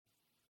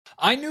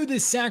I knew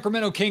this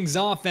Sacramento Kings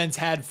offense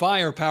had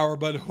firepower,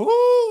 but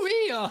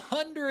whoo-wee,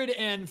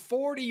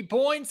 140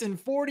 points in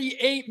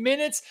 48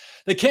 minutes.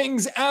 The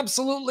Kings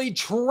absolutely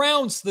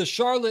trounced the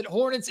Charlotte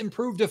Hornets,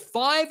 improved to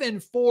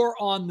 5-4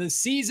 on the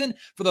season.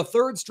 For the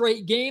third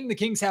straight game, the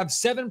Kings have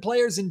 7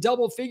 players in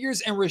double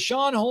figures, and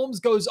Richaun Holmes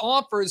goes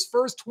off for his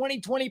first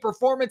 2020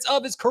 performance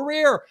of his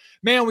career.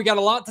 Man, we got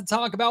a lot to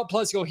talk about.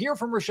 Plus, you'll hear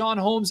from Richaun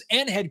Holmes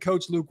and head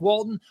coach Luke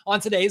Walton on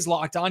today's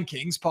Locked On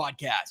Kings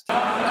podcast.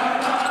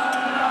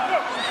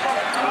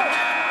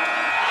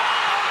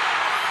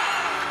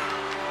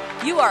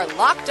 You are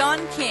Locked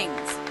On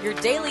Kings, your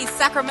daily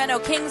Sacramento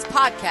Kings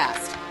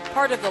podcast,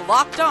 part of the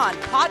Locked On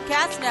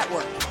Podcast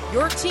Network,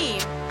 your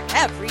team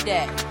every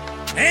day.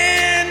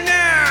 And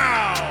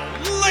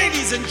now,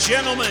 ladies and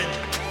gentlemen,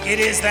 it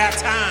is that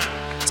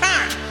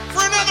time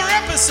for another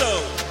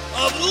episode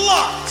of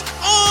Locked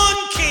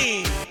On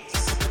Kings.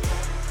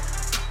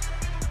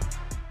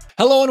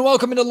 Hello and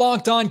welcome into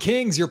Locked On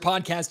Kings, your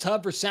podcast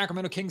hub for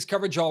Sacramento Kings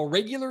coverage all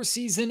regular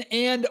season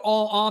and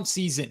all off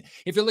season.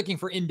 If you're looking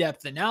for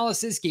in-depth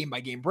analysis,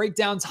 game-by-game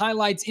breakdowns,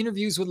 highlights,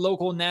 interviews with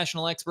local and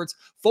national experts,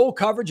 full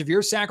coverage of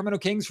your Sacramento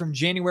Kings from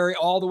January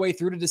all the way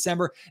through to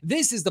December,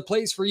 this is the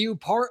place for you,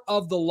 part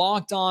of the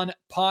Locked On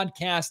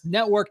Podcast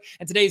Network.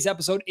 And today's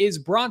episode is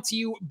brought to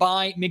you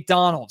by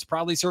McDonald's.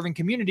 Proudly serving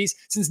communities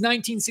since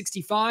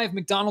 1965,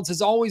 McDonald's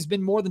has always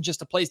been more than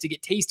just a place to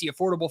get tasty,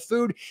 affordable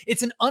food.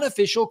 It's an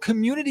unofficial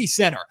community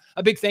center.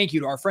 A big thank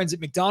you to our friends at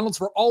McDonald's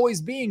for always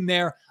being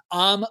there.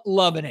 I'm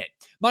loving it.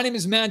 My name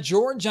is Matt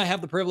George. I have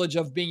the privilege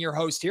of being your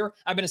host here.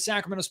 I've been a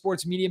Sacramento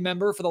sports media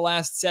member for the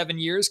last 7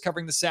 years,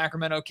 covering the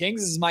Sacramento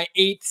Kings. This is my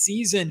 8th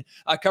season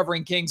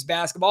covering Kings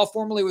basketball,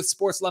 formerly with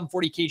Sports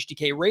 1140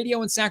 KHTK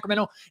Radio in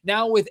Sacramento,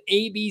 now with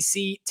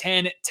ABC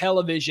 10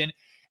 Television.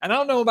 And I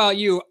don't know about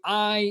you,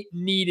 I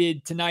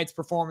needed tonight's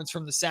performance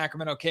from the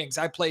Sacramento Kings.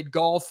 I played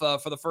golf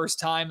for the first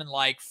time in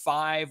like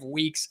 5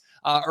 weeks.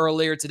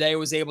 Earlier today,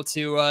 was able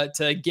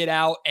to get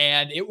out,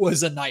 and it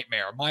was a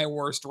nightmare. My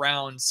worst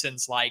round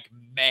since like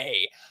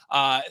May.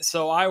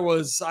 So I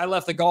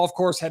left the golf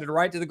course, headed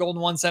right to the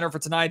Golden One Center for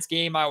tonight's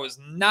game. I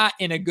was not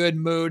in a good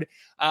mood,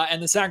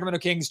 and the Sacramento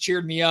Kings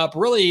cheered me up.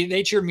 Really,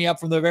 they cheered me up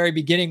from the very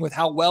beginning with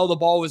how well the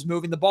ball was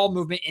moving. The ball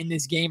movement in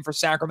this game for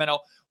Sacramento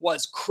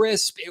was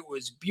crisp. It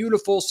was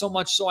beautiful, so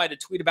much so I had to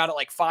tweet about it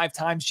like 5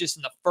 times just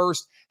in the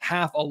first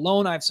half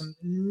alone. I have some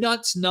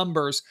nuts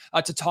numbers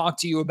to talk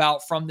to you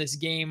about from this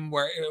game,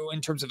 where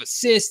in terms of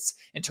assists,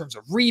 in terms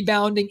of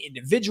rebounding,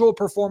 individual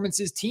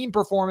performances, team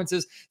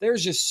performances,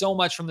 there's just so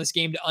much from this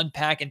game to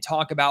unpack and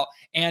talk about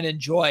and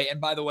enjoy.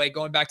 And by the way,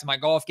 going back to my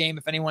golf game,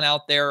 if anyone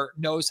out there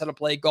knows how to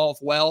play golf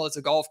well as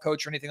a golf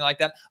coach or anything like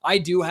that, I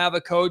do have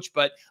a coach,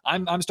 but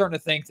I'm starting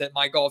to think that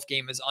my golf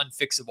game is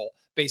unfixable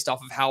based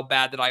off of how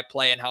bad that I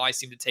play and how I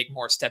seem to take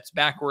more steps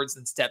backwards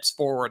than steps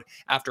forward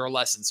after a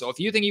lesson. So if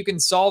you think you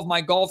can solve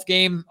my golf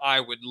game, I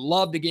would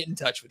love to get in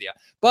touch with you.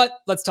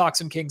 But let's talk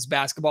some Kings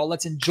basketball.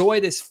 Let's enjoy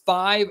this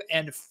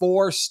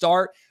 5-4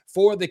 start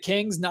for the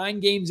Kings. 9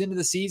 games into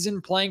the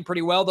season, playing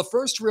pretty well. The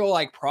first real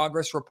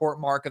progress report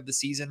mark of the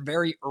season,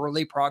 very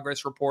early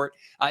progress report,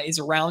 is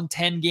around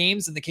 10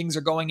 games, and the Kings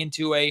are going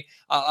into a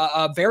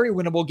very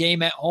winnable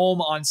game at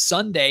home on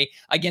Sunday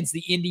against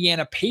the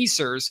Indiana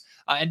Pacers.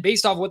 And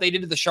based off what they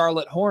did to the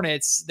Charlotte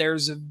Hornets,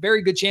 there's a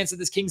very good chance that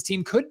this Kings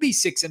team could be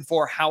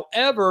 6-4.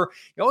 However,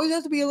 you always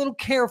have to be a little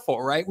careful,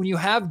 right? When you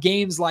have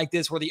games like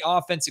this where the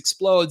offense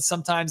explodes,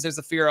 sometimes there's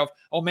a fear of,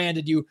 oh man,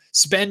 did you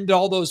spend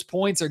all those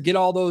points or get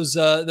all those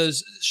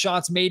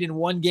shots made in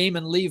one game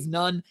and leave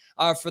none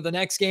for the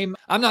next game?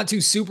 I'm not too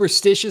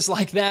superstitious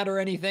like that or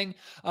anything,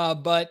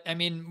 but I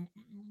mean,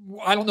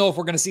 I don't know if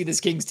we're going to see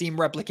this Kings team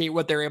replicate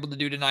what they're able to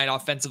do tonight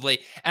offensively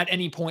at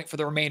any point for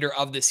the remainder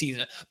of the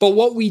season. But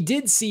what we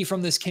did see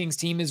from this Kings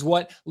team is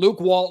what Luke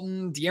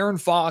Walton,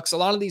 De'Aaron Fox, a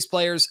lot of these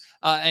players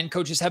and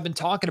coaches have been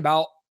talking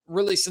about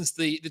really since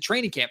the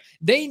training camp.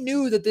 They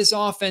knew that this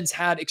offense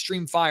had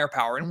extreme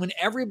firepower. And when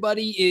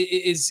everybody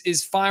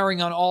is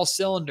firing on all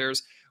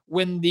cylinders,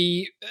 when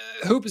the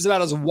hoop is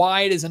about as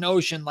wide as an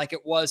ocean like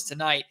it was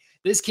tonight,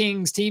 this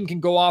Kings team can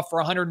go off for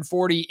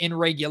 140 in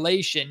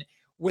regulation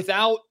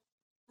without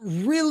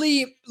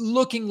really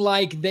looking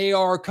like they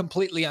are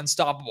completely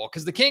unstoppable,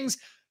 because the Kings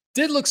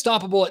did look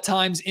stoppable at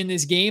times in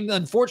this game.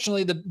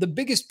 Unfortunately, the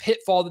biggest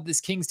pitfall that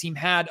this Kings team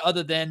had,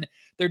 other than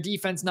their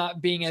defense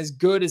not being as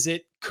good as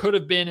it could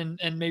have been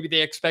and maybe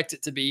they expect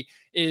it to be,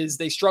 is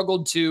they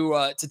struggled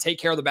to take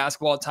care of the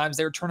basketball at times.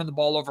 They were turning the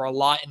ball over a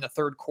lot in the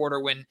third quarter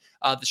when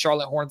the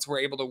Charlotte Hornets were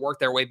able to work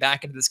their way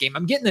back into this game.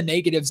 I'm getting the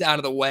negatives out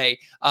of the way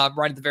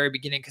right at the very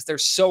beginning because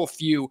there's so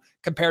few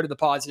compared to the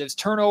positives.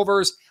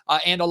 Turnovers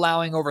and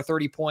allowing over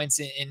 30 points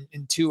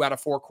in 2 out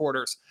of 4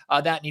 quarters.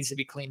 That needs to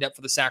be cleaned up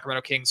for the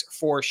Sacramento Kings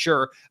for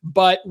sure.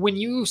 But when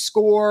you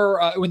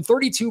score, when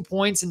 32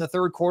 points in the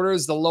third quarter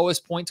is the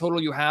lowest point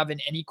total you have in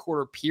any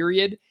quarter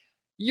period,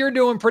 you're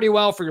doing pretty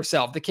well for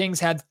yourself. The Kings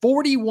had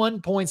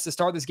 41 points to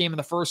start this game in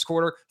the first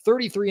quarter,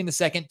 33 in the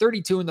second,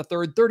 32 in the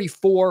third,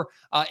 34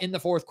 in the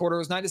fourth quarter. It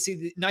was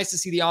nice to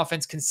see the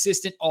offense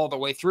consistent all the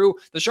way through.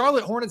 The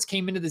Charlotte Hornets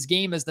came into this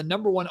game as the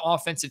number one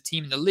offensive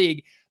team in the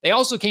league. They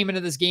also came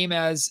into this game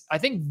as, I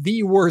think,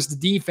 the worst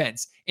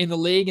defense in the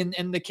league,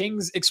 and the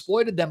Kings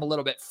exploited them a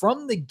little bit.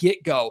 From the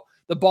get-go,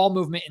 the ball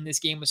movement in this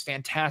game was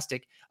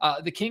fantastic.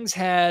 The Kings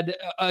had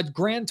a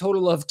grand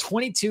total of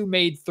 22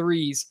 made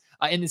threes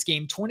in this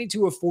game,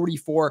 22 of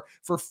 44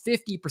 for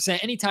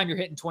 50%. Anytime you're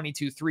hitting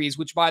 22 threes,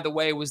 which, by the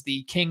way, was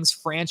the Kings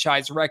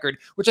franchise record,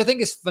 which I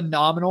think is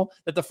phenomenal,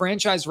 that the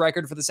franchise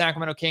record for the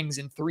Sacramento Kings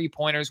in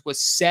three-pointers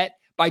was set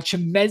by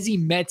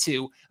Chimezie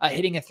Metu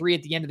hitting a three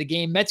at the end of the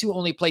game. Metu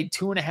only played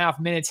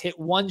 2.5 minutes, hit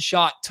one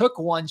shot, took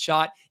one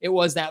shot. It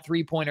was that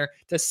three-pointer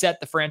to set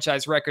the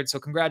franchise record. So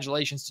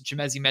congratulations to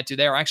Chimezie Metu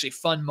there. Actually,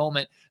 fun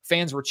moment.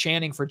 Fans were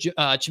chanting for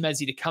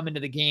Chimezie to come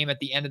into the game at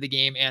the end of the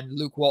game, and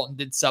Luke Walton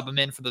did sub him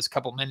in for those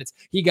couple minutes.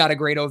 He got a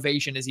great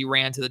ovation as he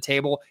ran to the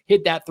table,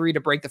 hit that three to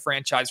break the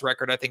franchise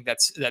record. I think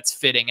that's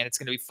fitting, and it's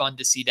going to be fun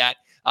to see that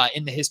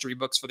in the history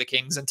books for the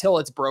Kings until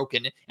it's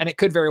broken, and it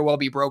could very well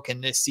be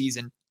broken this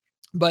season.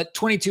 But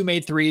 22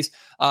 made threes,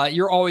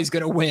 you're always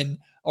going to win,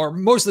 or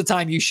most of the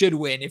time you should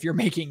win if you're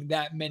making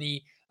that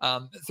many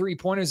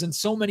three-pointers. And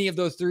so many of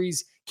those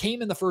threes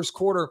came in the first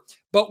quarter.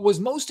 But what's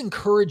most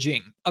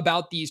encouraging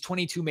about these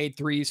 22 made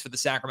threes for the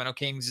Sacramento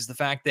Kings is the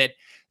fact that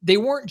they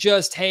weren't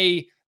just,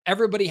 hey,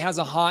 everybody has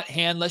a hot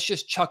hand, let's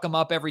just chuck them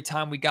up every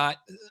time we got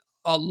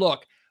a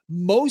look.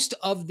 Most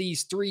of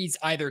these threes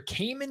either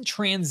came in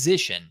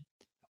transition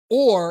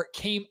or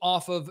came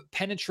off of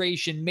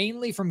penetration,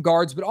 mainly from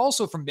guards, but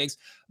also from bigs.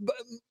 But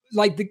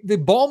like the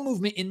ball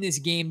movement in this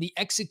game, the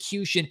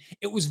execution,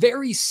 it was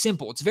very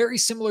simple. It's very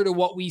similar to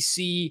what we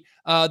see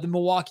the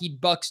Milwaukee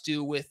Bucks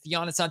do with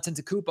Giannis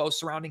Antetokounmpo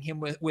surrounding him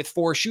with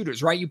four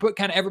shooters, right? You put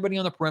kind of everybody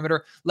on the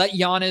perimeter, let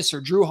Giannis or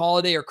Drew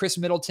Holiday or Chris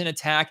Middleton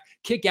attack,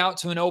 kick out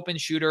to an open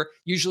shooter.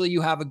 Usually you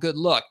have a good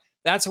look.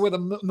 That's where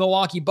the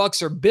Milwaukee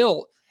Bucks are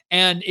built.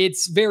 And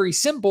it's very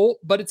simple,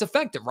 but it's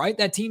effective, right?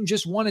 That team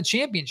just won a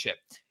championship.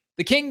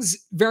 The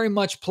Kings very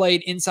much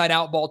played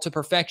inside-out ball to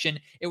perfection.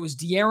 It was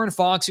De'Aaron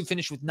Fox who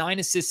finished with 9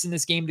 assists in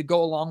this game to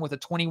go along with a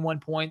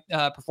 21-point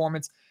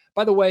performance.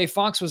 By the way,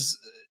 Fox was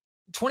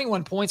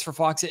 21 points for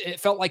Fox.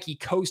 It felt like he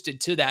coasted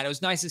to that. It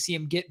was nice to see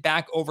him get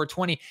back over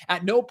 20.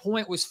 At no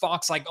point was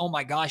Fox like, oh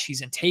my gosh,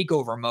 he's in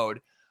takeover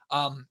mode.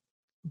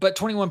 But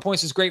 21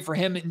 points is great for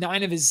him.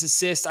 9 of his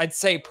assists, I'd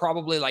say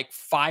probably like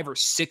 5 or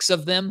 6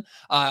 of them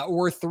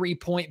were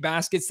 3-point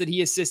baskets that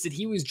he assisted.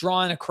 He was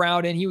drawing a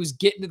crowd in. He was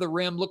getting to the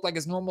rim, looked like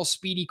his normal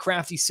speedy,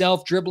 crafty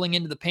self, dribbling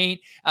into the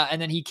paint,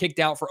 and then he kicked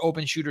out for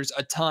open shooters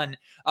a ton.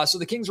 So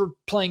the Kings were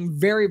playing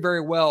very, very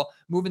well,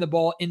 moving the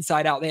ball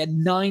inside out. They had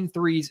 9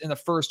 threes in the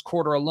first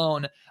quarter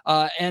alone.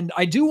 And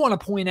I do want to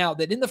point out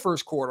that in the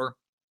first quarter,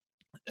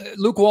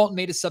 Luke Walton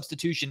made a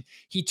substitution.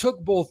 He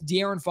took both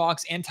De'Aaron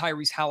Fox and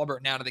Tyrese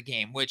Halliburton out of the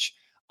game, which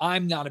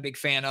I'm not a big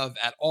fan of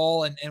at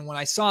all. And when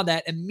I saw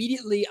that,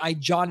 immediately I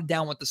jotted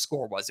down what the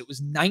score was. It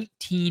was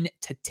 19-10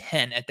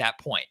 at that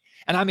point.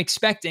 And I'm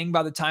expecting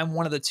by the time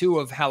one of the two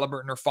of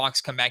Halliburton or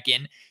Fox come back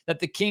in, that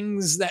the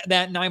Kings, that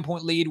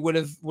 9-point lead would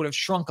have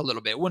shrunk a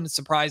little bit. It wouldn't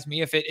surprise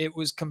me if it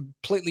was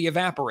completely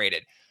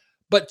evaporated.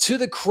 But to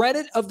the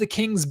credit of the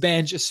Kings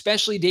bench,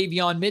 especially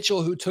Davion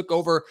Mitchell, who took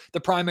over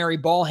the primary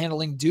ball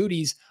handling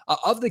duties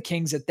of the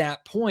Kings at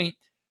that point,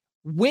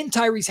 when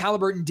Tyrese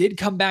Halliburton did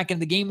come back into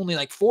the game only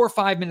like 4 or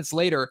 5 minutes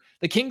later,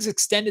 the Kings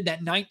extended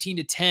that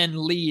 19-10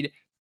 lead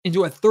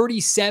into a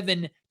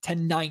 37-19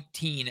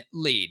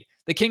 lead.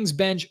 The Kings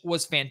bench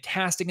was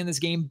fantastic in this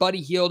game. Buddy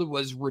Hield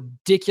was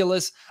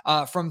ridiculous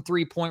from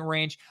 3-point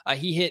range.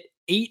 He hit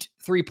 8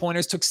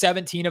 3-pointers, took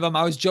 17 of them.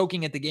 I was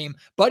joking at the game.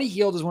 Buddy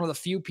Hield is one of the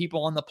few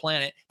people on the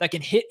planet that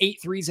can hit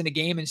 8 threes in a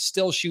game and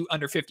still shoot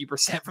under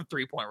 50% from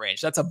 3-point range.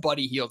 That's a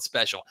Buddy Hield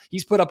special.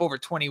 He's put up over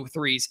 20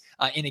 threes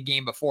in a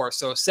game before.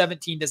 So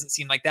 17 doesn't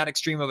seem like that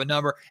extreme of a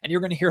number. And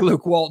you're going to hear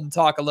Luke Walton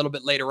talk a little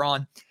bit later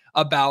on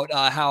about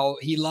how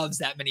he loves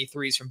that many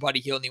threes from Buddy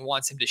Hield, and he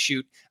wants him to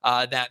shoot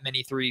that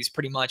many threes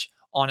pretty much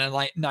on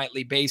a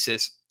nightly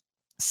basis.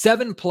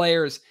 7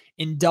 players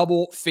in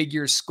double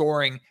figure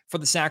scoring for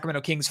the Sacramento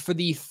Kings for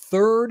the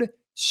 3rd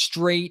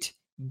straight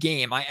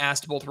game. I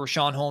asked both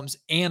Richaun Holmes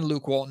and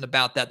Luke Walton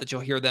about that you'll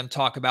hear them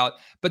talk about.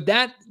 But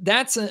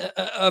that's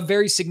a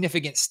very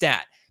significant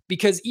stat,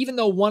 because even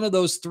though one of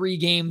those 3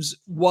 games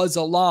was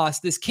a loss,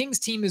 this Kings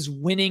team is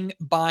winning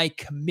by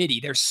committee.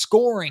 They're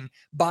scoring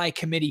by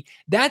committee.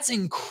 That's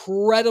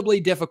incredibly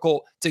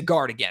difficult to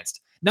guard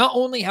against. Not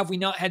only have we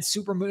not had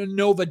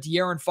supernova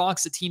De'Aaron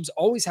Fox that teams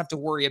always have to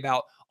worry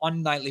about on a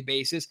nightly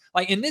basis.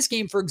 Like in this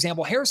game, for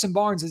example, Harrison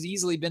Barnes has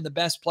easily been the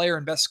best player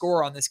and best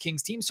scorer on this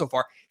Kings team so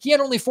far. He had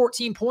only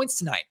 14 points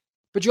tonight.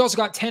 But you also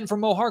got 10 from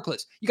Mo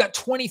Harkless. You got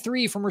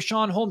 23 from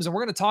Richaun Holmes, and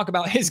we're going to talk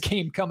about his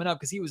game coming up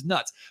because he was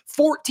nuts.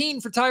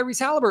 14 for Tyrese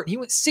Halliburton. He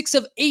went 6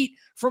 of 8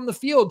 from the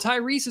field.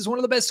 Tyrese is one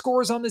of the best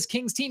scorers on this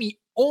Kings team. He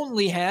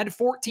only had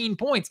 14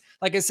 points.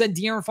 Like I said,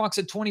 De'Aaron Fox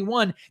had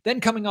 21. Then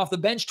coming off the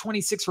bench,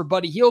 26 for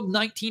Buddy Hield,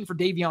 19 for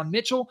Davion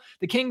Mitchell.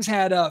 The Kings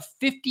had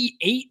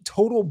 58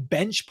 total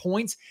bench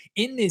points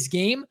in this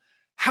game.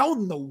 How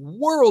in the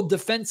world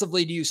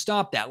defensively do you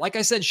stop that? Like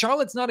I said,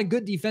 Charlotte's not a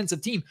good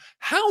defensive team.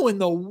 How in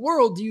the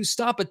world do you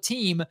stop a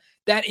team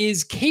that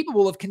is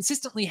capable of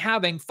consistently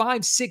having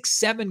 5, 6,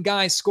 7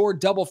 guys score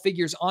double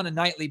figures on a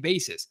nightly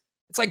basis?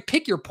 It's like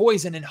pick your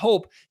poison and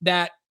hope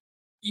that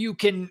you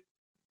can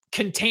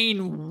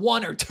contain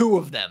 1 or 2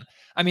 of them.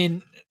 I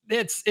mean,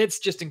 it's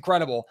just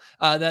incredible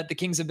that the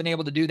Kings have been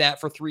able to do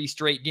that for 3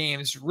 straight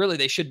games. Really,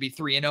 they should be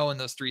 3-0 in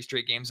those 3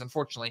 straight games.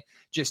 Unfortunately,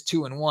 just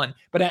 2-1.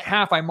 But at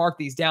half, I marked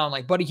these down.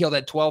 Like Buddy Hield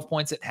had 12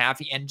 points at half.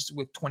 He ends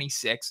with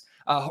 26.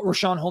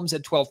 Richaun Holmes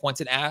had 12 points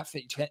at half.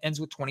 He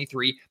ends with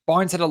 23.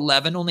 Barnes had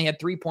 11, only had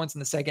 3 points in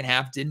the second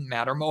half. Didn't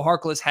matter. Mo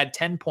Harkless had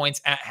 10 points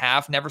at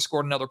half. Never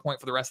scored another point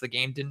for the rest of the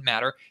game. Didn't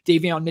matter.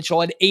 Davion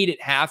Mitchell had 8 at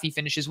half. He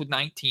finishes with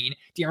 19.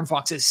 De'Aaron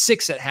Fox has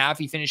 6 at half.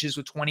 He finishes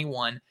with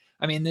 21.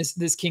 I mean,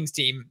 this Kings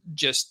team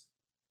just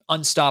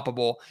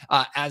unstoppable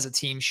as a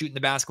team shooting the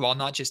basketball,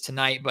 not just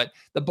tonight, but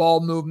the ball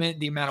movement,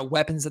 the amount of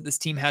weapons that this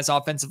team has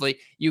offensively.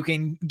 You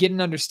can get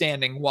an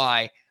understanding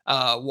why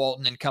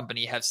Walton and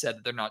company have said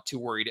that they're not too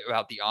worried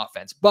about the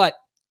offense. But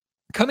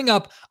coming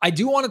up, I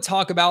do want to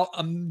talk about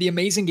the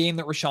amazing game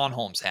that Richaun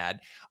Holmes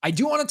had. I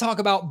do want to talk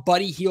about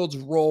Buddy Hield's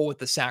role with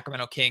the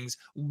Sacramento Kings,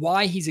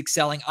 why he's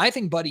excelling. I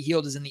think Buddy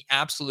Hield is in the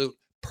absolute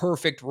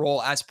perfect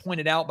role, as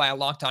pointed out by a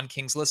Locked On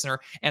Kings listener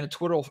and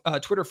a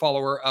Twitter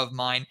follower of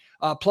mine.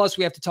 Plus,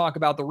 we have to talk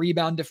about the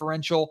rebound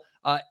differential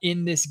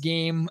in this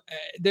game.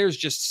 There's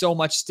just so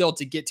much still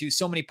to get to,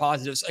 so many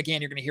positives.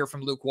 Again, you're going to hear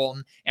from Luke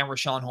Walton and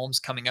Richaun Holmes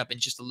coming up in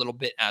just a little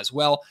bit as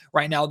well.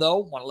 Right now, though,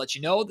 want to let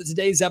you know that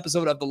today's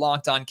episode of the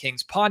Locked On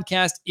Kings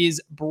podcast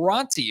is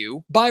brought to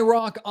you by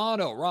Rock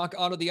Auto. Rock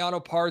Auto, the auto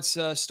parts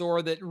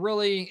store that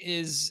really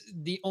is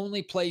the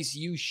only place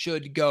you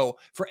should go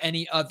for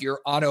any of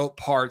your auto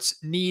parts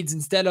needs.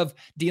 Instead of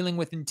dealing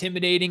with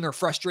intimidating or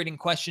frustrating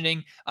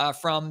questioning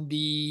from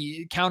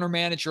the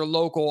counterman at your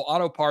local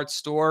auto parts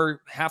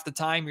store, half the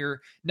time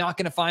you're not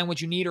going to find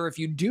what you need, or if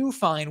you do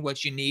find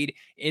what you need,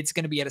 it's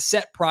going to be at a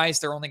set price.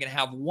 They're only going to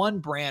have one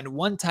brand,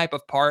 one type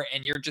of part,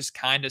 and you're just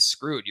kind of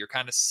screwed. You're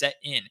kind of set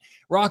in.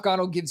 Rock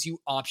Auto gives you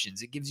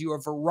options. It gives you a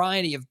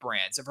variety of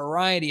brands, a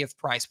variety of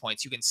price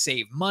points. You can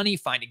save money,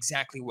 find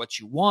exactly what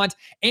you want,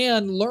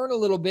 and learn a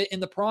little bit in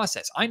the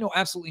process. I know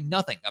absolutely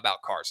nothing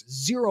about cars,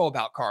 zero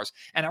about cars.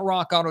 And at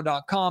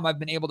rockauto.com, I've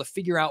been able to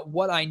figure out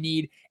what I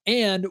need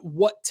and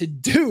what to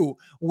do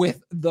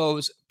with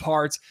those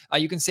parts.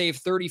 You can save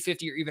 30,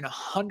 50, or even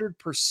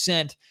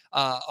 100%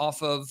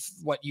 off of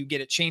what you get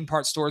at chain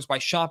parts stores by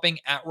shopping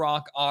at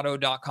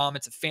rockauto.com.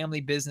 It's a family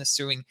business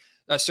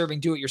serving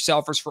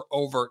do-it-yourselfers for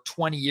over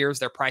 20 years.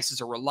 Their prices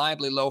are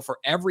reliably low for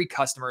every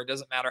customer. It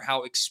doesn't matter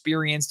how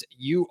experienced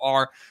you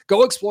are.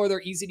 Go explore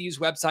their easy-to-use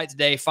website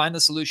today. Find the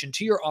solution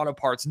to your auto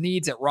parts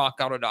needs at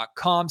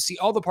rockauto.com. See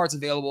all the parts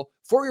available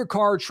for your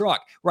car or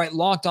truck. Right,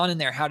 Locked On in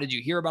there. How did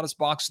you hear about us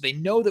box? So they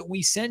know that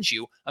we sent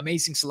you.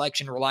 Amazing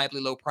selection,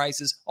 reliably low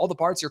prices, all the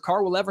parts your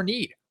car will ever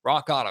need.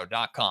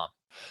 rockauto.com.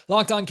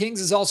 Locked On Kings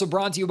is also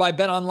brought to you by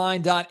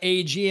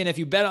betonline.ag. And if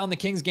you bet on the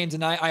Kings game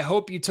tonight, I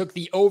hope you took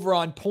the over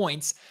on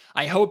points.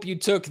 I hope you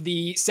took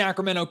the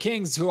Sacramento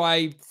Kings, who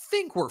I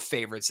think were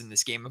favorites in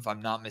this game, if I'm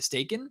not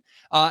mistaken.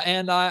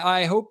 And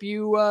I hope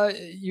you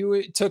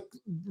took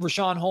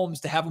Richaun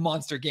Holmes to have a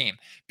monster game,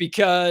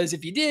 because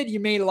if you did, you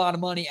made a lot of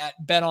money at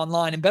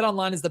BetOnline. And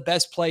BetOnline is the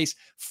best place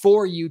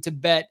for you to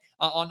bet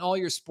on all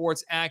your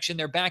sports action.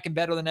 They're back and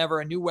better than ever.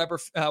 A new web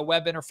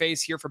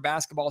interface here for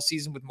basketball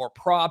season with more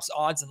props,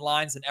 odds, and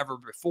lines than ever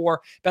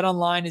before.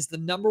 BetOnline is the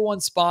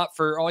 #1 spot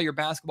for all your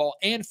basketball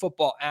and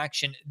football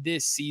action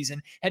this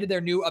season. Head to their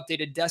new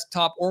updated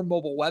desktop or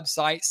mobile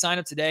website. Sign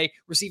up today.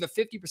 Receive a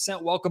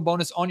 50% welcome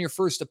bonus on your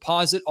first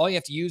deposit. All you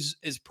have to use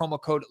is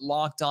promo code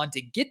LOCKEDON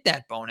to get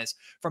that bonus.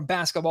 From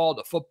basketball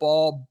to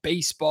football,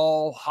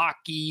 baseball,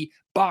 hockey,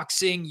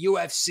 boxing,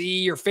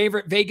 UFC, your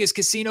favorite Vegas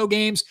casino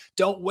games.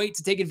 Don't wait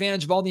to take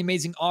advantage of all the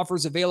amazing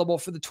offers available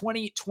for the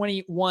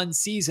 2021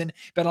 season.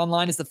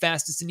 BetOnline is the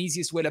fastest and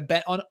easiest way to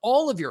bet on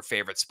all of your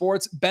favorite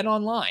sports.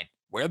 BetOnline,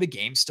 where the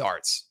game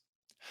starts.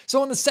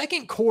 So in the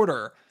second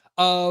quarter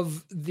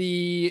of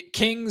the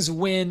Kings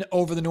win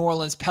over the New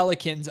Orleans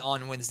Pelicans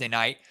on Wednesday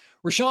night,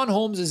 Richaun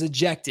Holmes is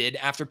ejected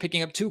after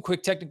picking up 2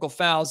 quick technical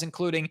fouls,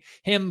 including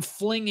him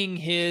flinging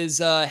his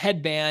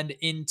headband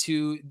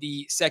into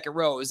the second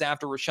row. It was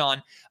after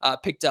Richaun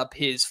picked up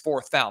his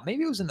 4th foul.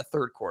 Maybe it was in the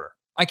third quarter.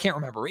 I can't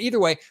remember. Either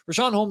way,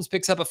 Richaun Holmes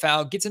picks up a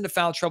foul, gets into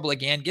foul trouble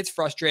again, gets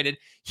frustrated.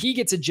 He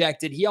gets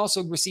ejected. He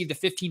also received a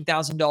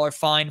 $15,000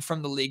 fine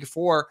from the league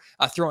for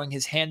throwing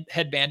his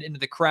headband into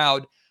the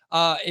crowd.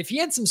 If he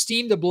had some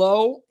steam to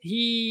blow,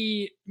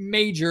 he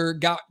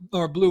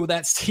blew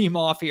that steam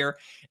off here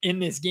in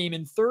this game.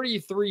 In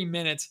 33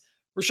 minutes,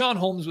 Richaun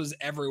Holmes was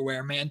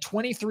everywhere, man.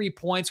 23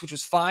 points, which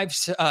was five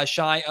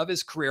shy of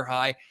his career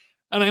high.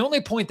 And I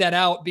only point that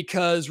out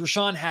because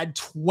Richaun had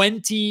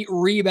 20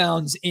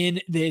 rebounds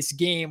in this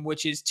game,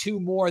 which is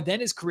 2 more than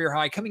his career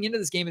high. Coming into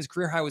this game, his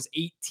career high was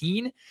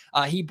 18.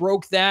 He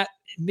broke that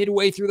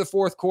midway through the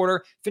fourth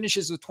quarter,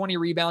 finishes with 20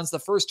 rebounds, the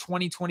first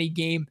 2020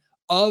 game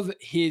of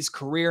his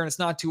career. And it's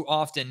not too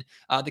often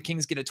the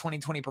Kings get a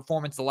 2020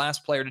 performance. The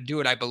last player to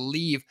do it, I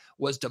believe,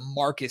 was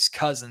DeMarcus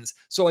Cousins.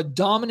 So a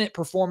dominant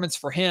performance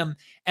for him.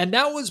 And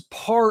that was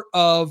part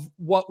of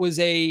what was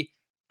a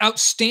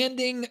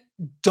outstanding,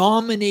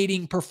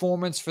 dominating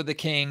performance for the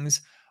Kings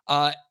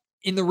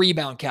in the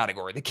rebound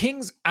category. The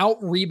Kings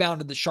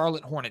out-rebounded the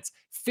Charlotte Hornets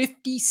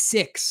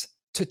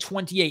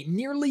 56-28,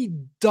 nearly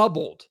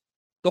doubled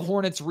the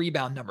Hornets'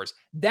 rebound numbers.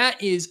 That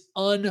is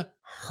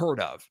unheard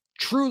of.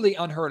 Truly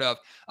unheard of.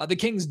 The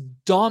Kings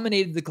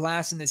dominated the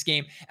glass in this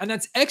game, and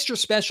that's extra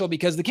special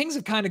because the Kings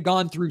have kind of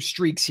gone through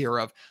streaks here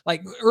of,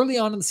 like, early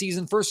on in the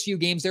season, first few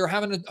games, they were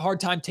having a hard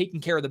time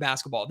taking care of the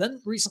basketball.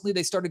 Then recently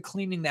they started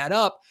cleaning that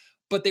up,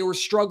 but they were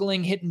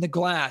struggling hitting the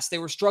glass. They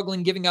were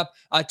struggling giving up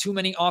too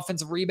many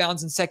offensive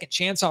rebounds and second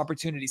chance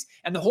opportunities.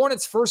 And the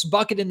Hornets' first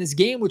bucket in this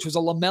game, which was a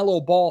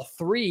LaMelo Ball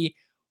 3,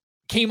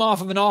 came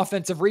off of an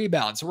offensive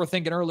rebound. So we're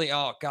thinking early,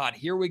 oh God,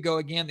 here we go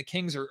again. The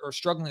Kings are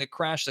struggling to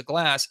crash the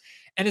glass.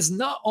 And it's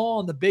not all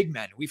on the big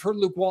men. We've heard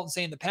Luke Walton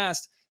say in the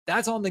past,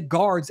 that's on the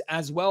guards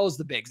as well as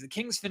the bigs. The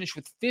Kings finished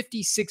with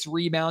 56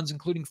 rebounds,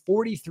 including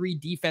 43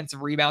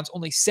 defensive rebounds,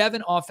 only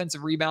 7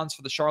 offensive rebounds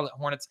for the Charlotte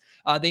Hornets.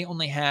 They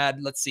only had,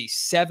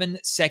 7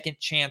 second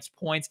chance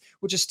points,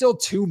 which is still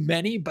too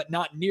many, but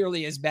not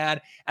nearly as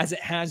bad as it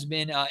has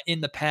been in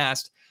the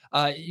past.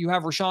 You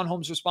have Richaun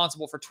Holmes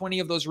responsible for 20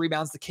 of those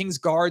rebounds. The Kings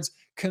guards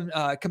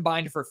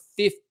combined for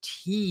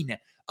 15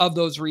 of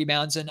those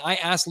rebounds. And I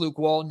asked Luke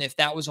Walton if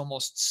that was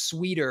almost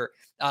sweeter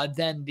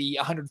than the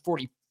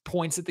 140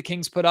 points that the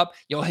Kings put up.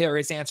 You'll hear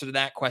his answer to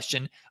that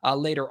question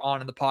later on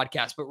in the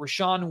podcast. But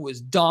Richaun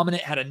was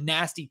dominant, had a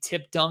nasty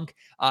tip dunk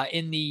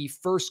in the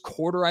first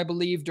quarter, I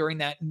believe, during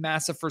that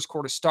massive first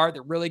quarter start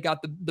that really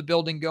got the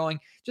building going.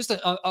 Just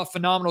a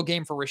phenomenal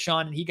game for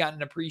Richaun, and he got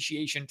an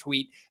appreciation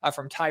tweet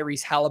from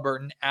Tyrese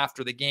Halliburton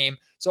after the game.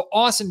 So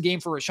awesome game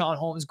for Richaun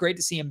Holmes. Great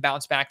to see him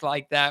bounce back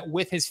like that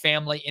with his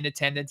family in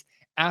attendance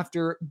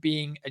after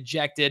being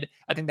ejected.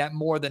 I think that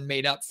more than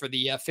made up for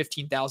the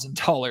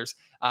 $15,000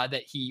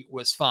 that he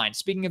was fined.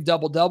 Speaking of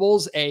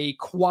double-doubles, a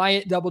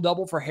quiet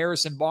double-double for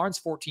Harrison Barnes,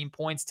 14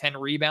 points, 10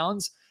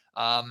 rebounds.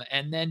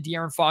 And then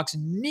De'Aaron Fox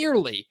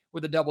nearly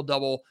with a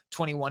double-double,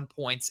 21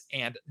 points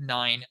and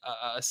 9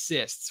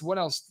 assists. What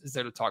else is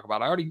there to talk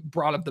about? I already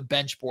brought up the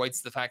bench points,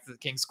 the fact that the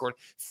Kings scored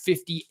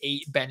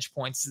 58 bench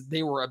points.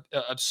 They were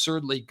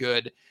absurdly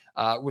good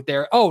with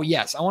their... Oh,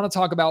 yes, I want to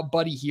talk about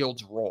Buddy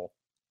Hield's role.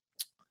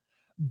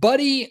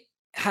 Buddy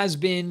has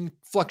been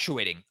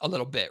fluctuating a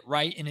little bit,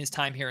 right, in his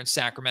time here in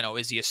Sacramento.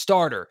 Is he a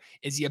starter?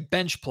 Is he a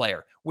bench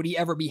player? Would he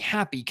ever be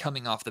happy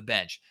coming off the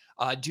bench?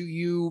 Do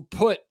you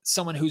put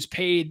someone who's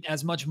paid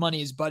as much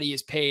money as Buddy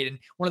is paid and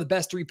one of the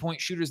best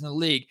three-point shooters in the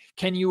league?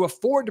 Can you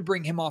afford to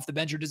bring him off the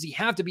bench, or does he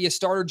have to be a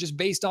starter just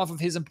based off of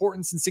his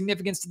importance and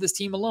significance to this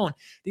team alone?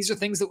 These are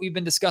things that we've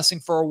been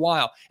discussing for a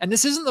while. And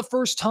this isn't the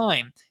first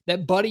time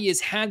that Buddy has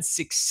had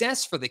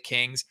success for the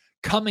Kings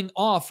coming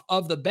off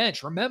of the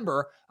bench.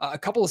 Remember, a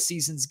couple of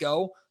seasons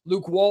ago,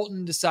 Luke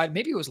Walton decided,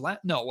 maybe it was it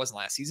wasn't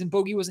last season.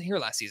 Bogey wasn't here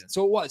last season.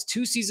 So it was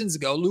 2 seasons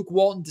ago, Luke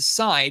Walton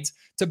decides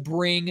to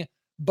bring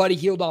Buddy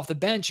Hield off the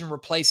bench and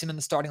replace him in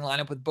the starting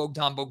lineup with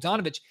Bogdan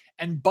Bogdanovic.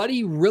 And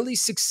Buddy really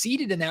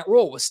succeeded in that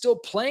role, was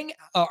still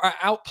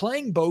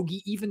outplaying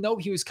Bogey, even though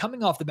he was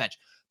coming off the bench.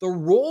 The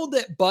role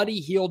that Buddy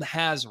Hield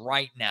has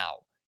right now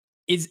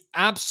is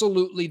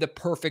absolutely the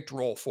perfect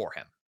role for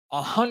him.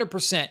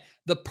 100%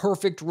 the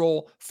perfect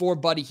role for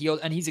Buddy Hield,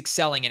 and he's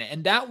excelling in it.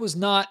 And that was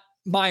not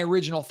my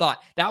original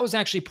thought. That was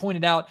actually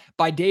pointed out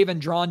by Dave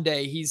Andronde.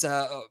 He's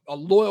a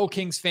loyal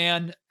Kings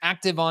fan,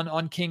 active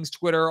on Kings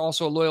Twitter,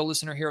 also a loyal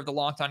listener here of the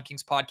Locked On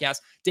Kings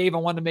podcast. Dave, I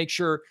wanted to make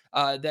sure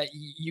that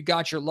you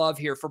got your love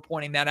here for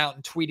pointing that out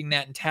and tweeting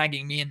that and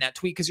tagging me in that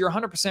tweet, because you're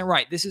 100%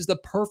 right. This is the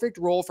perfect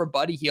role for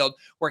Buddy Hield,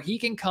 where he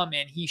can come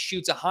in, he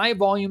shoots a high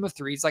volume of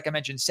threes. Like I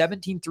mentioned,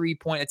 17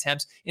 3-point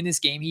attempts in this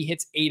game. He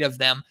hits 8 of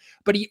them,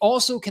 but he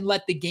also can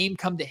let the game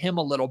come to him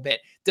a little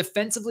bit.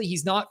 Defensively,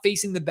 he's not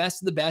facing the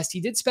best of the best.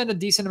 He did spend a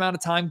decent amount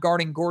of time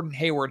guarding Gordon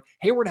Hayward.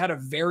 Hayward had a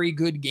very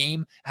good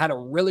game, had a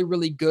really,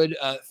 really good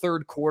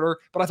third quarter,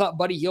 but I thought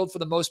Buddy Hield, for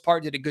the most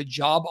part, did a good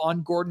job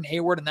on Gordon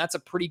Hayward, and that's a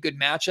pretty good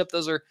matchup.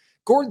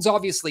 Gordon's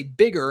obviously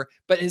bigger,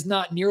 but is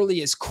not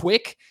nearly as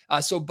quick,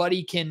 so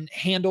Buddy can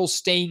handle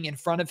staying in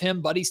front of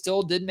him. Buddy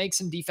still did make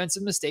some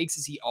defensive mistakes,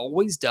 as he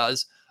always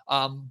does,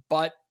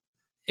 but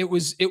it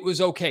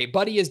was okay.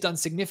 Buddy has done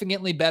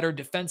significantly better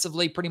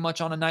defensively pretty much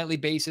on a nightly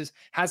basis.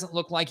 Hasn't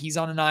looked like he's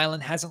on an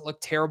island. Hasn't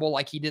looked terrible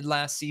like he did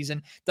last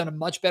season. Done a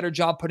much better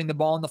job putting the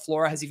ball on the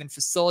floor. Has even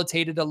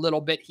facilitated a little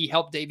bit. He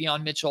helped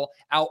Davion Mitchell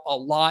out a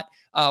lot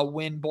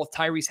when both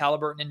Tyrese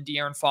Halliburton and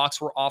De'Aaron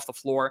Fox were off the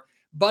floor.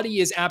 Buddy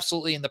is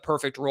absolutely in the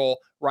perfect role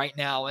right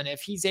now. And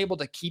if he's able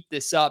to keep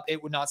this up,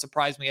 it would not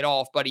surprise me at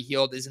all if Buddy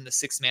Hield is in the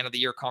sixth man of the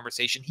year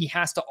conversation. He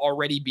has to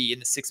already be in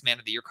the sixth man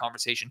of the year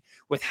conversation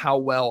with how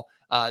well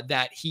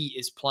that he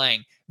is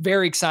playing.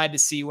 Very excited to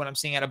see what I'm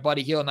seeing out of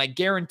Buddy Hield. And I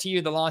guarantee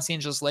you the Los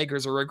Angeles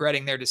Lakers are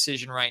regretting their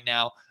decision right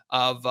now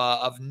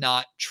of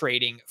not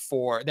trading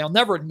for, they'll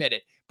never admit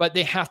it, but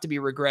they have to be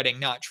regretting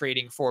not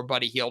trading for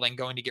Buddy Hield and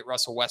going to get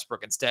Russell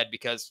Westbrook instead,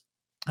 because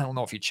I don't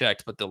know if you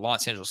checked, but the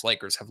Los Angeles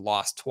Lakers have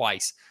lost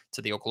twice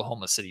to the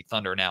Oklahoma City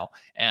Thunder now,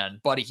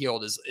 and Buddy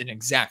Hield is an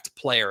exact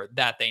player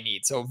that they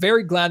need. So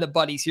very glad that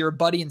Buddy's here.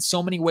 Buddy in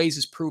so many ways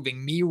is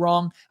proving me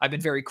wrong. I've been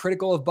very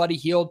critical of Buddy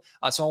Hield,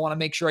 so I want to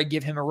make sure I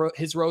give him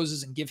his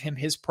roses and give him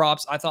his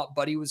props. I thought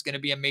Buddy was going to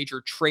be a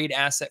major trade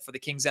asset for the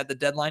Kings at the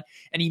deadline,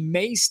 and he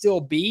may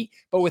still be,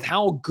 but with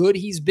how good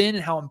he's been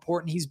and how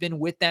important he's been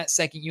with that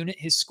second unit,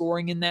 his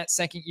scoring in that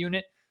second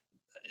unit,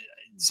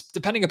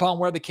 depending upon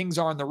where the Kings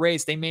are in the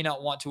race, they may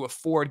not want to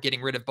afford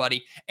getting rid of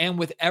Buddy. And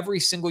with every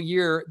single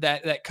year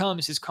that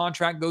comes, his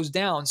contract goes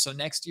down. So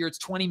next year it's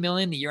 $20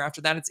 million. The year after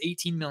that, it's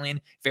 $18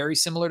 million, very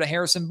similar to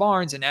Harrison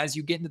Barnes. And as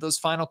you get into those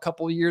final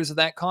couple of years of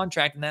that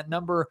contract and that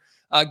number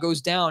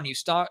goes down, you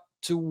start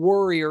to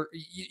worry, or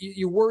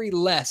you worry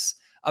less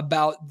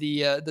about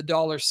the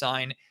dollar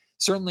sign,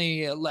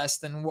 certainly less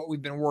than what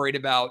we've been worried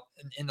about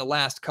in the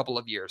last couple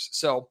of years.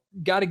 So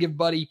got to give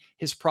Buddy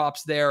his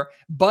props there.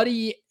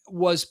 Buddy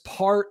was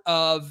part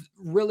of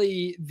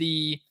really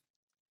the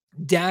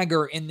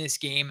dagger in this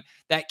game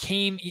that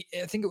came,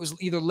 I think it was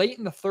either late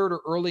in the third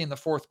or early in the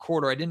fourth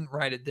quarter. I didn't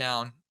write it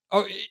down.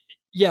 Oh,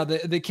 yeah,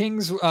 the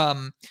Kings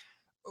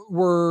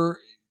were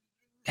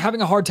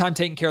having a hard time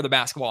taking care of the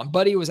basketball, and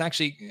Buddy was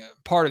actually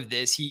part of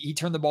this. He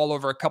turned the ball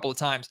over a couple of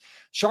times.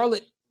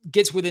 Charlotte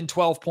gets within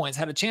 12 points,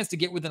 had a chance to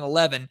get within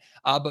 11,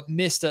 but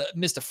missed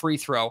a free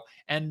throw.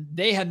 And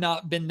they had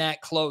not been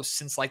that close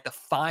since like the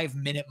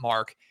 5-minute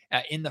mark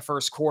in the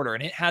first quarter.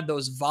 And it had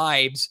those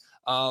vibes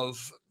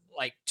of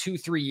like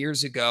 2-3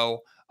 years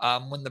ago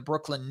when the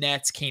Brooklyn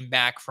Nets came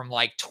back from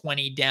like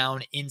 20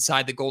 down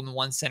inside the Golden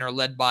One Center,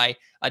 led by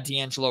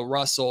D'Angelo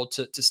Russell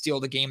to steal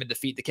the game and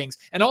defeat the Kings.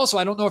 And also,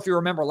 I don't know if you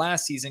remember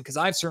last season, because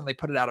I've certainly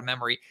put it out of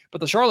memory,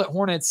 but the Charlotte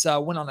Hornets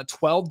went on a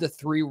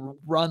 12-3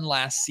 run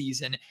last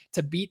season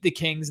to beat the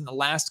Kings in the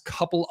last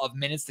couple of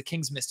minutes. The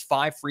Kings missed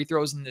 5 free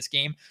throws in this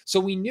game. So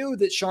we knew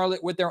that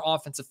Charlotte, with their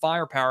offensive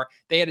firepower,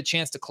 they had a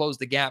chance to close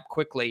the gap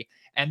quickly.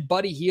 And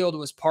Buddy Hield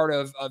was part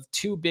of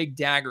 2 big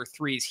dagger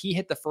threes. He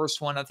hit the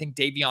first one. I think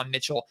Davion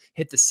Mitchell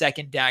hit the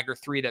second dagger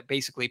three that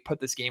basically put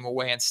this game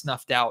away and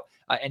snuffed out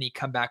any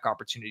comeback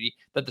opportunity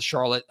that the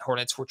Charlotte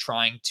Hornets were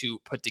trying to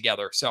put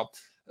together. So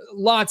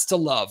lots to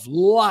love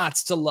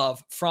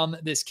from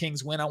this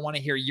Kings win. I want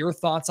to hear your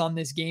thoughts on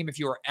this game. If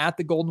you were at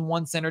the Golden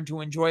One Center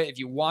to enjoy it, if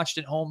you watched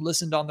at home,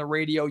 listened on the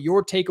radio,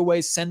 your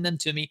takeaways, send them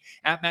to me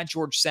at Matt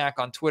George Sack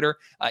on Twitter.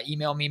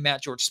 Email me,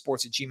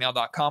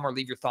 mattgeorgesports@gmail.com, or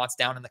leave your thoughts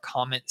down in the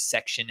comment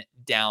section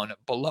down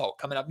below.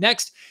 Coming up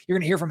next, you're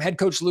going to hear from head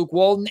coach Luke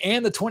Walton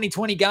and the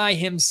 2020 guy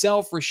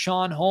himself,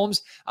 Richaun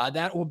Holmes.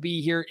 That will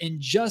be here in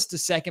just a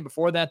second.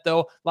 Before that,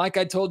 though, like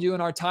I told you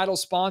in our title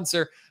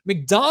sponsor,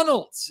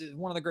 McDonald's is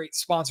one of the great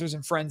sponsors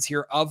and friends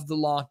here of the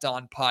Locked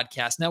On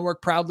Podcast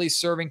Network, proudly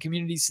serving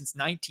communities since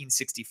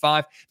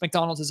 1965.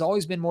 McDonald's has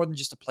always been more than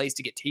just a place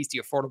to get tasty,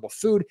 affordable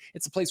food.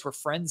 It's a place where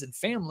friends and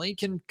family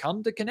can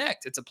come to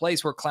connect. It's a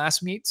place where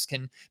classmates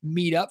can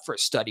meet up for a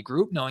study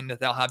group, knowing that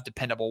they'll have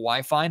dependable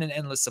Wi-Fi and an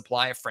endless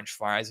supply of French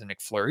fries and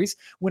McFlurries.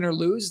 Win or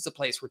lose, it's a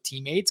place where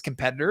teammates,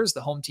 competitors,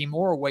 the home team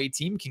or away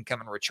team can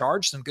come and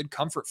recharge some good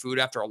comfort food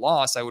after a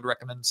loss. I would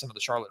recommend some of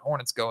the Charlotte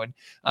Hornets go and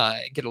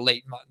get a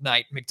late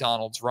night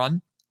McDonald's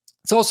run.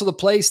 It's also the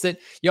place that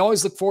you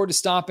always look forward to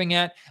stopping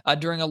at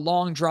during a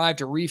long drive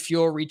to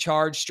refuel,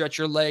 recharge, stretch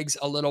your legs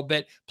a little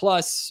bit.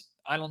 Plus,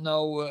 I don't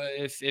know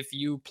if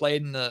you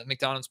played in the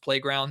McDonald's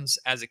playgrounds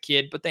as a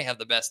kid, but they have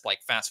the best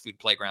like fast food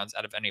playgrounds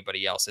out of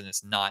anybody else, and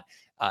it's not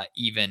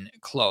even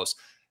close.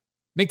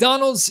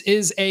 McDonald's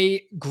is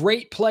a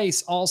great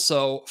place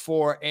also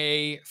for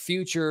a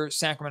future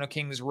Sacramento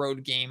Kings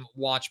road game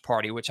watch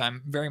party, which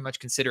I'm very much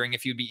considering.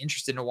 If you'd be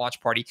interested in a watch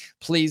party,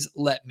 please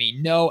let me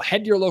know.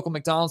 Head to your local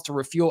McDonald's to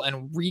refuel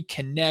and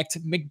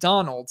reconnect.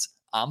 McDonald's,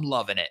 I'm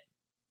loving it.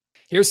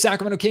 Here's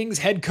Sacramento Kings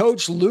head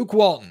coach Luke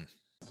Walton.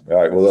 All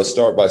right, well, let's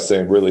start by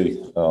saying really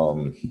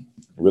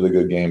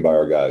good game by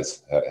our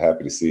guys.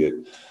 Happy to see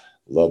it.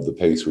 Love the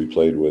pace we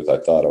played with. I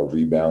thought our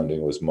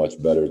rebounding was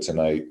much better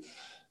tonight.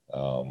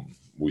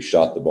 We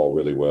shot the ball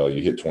really well.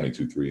 You hit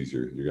 22 threes,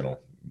 you're going to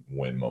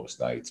win most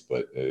nights.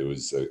 But it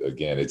was,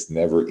 again, it's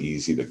never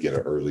easy to get an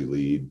early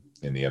lead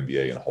in the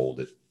NBA and hold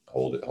it.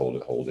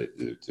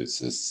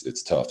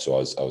 It's tough. So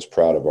I was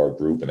proud of our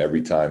group. And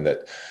every time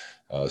that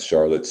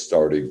Charlotte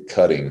started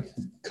cutting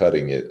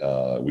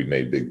it, we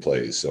made big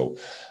plays. So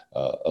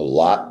a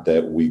lot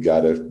that we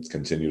got to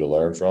continue to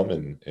learn from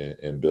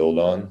and build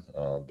on,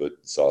 but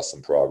saw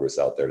some progress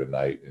out there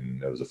tonight.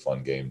 And it was a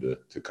fun game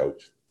to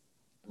coach.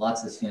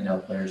 Lots of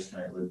standout players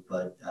tonight, Luke,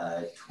 but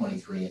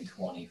 23 and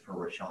 20 for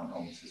Richaun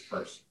Holmes, his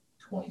first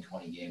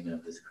 2020 game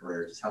of his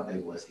career. Just how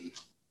big was he?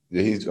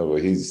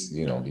 he's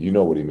you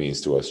know what he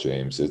means to us,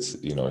 James. It's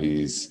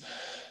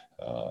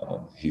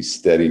he's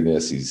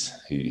steadiness.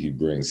 He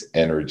brings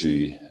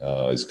energy.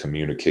 His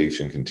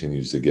communication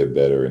continues to get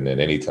better. And then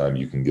anytime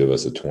you can give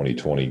us a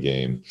 2020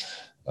 game,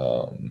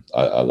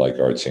 I like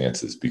our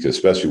chances, because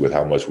especially with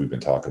how much we've been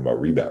talking about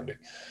rebounding.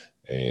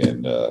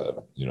 And,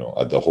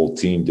 the whole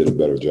team did a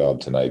better job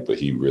tonight, but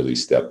he really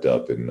stepped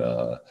up and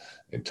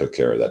took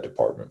care of that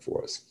department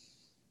for us.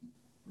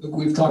 Luke,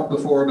 we've talked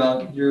before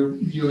about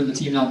you and the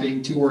team not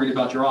being too worried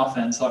about your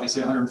offense.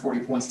 Obviously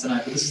 140 points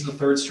tonight, but this is the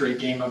third straight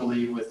game, I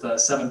believe, with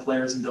 7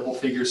 players in double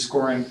figures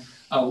scoring.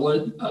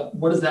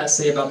 What does that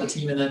say about the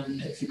team? And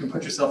then if you can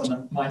put yourself in the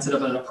mindset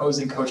of an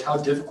opposing coach, how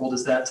difficult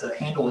is that to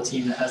handle a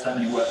team that has that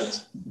many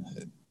weapons?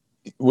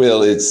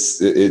 Well, it's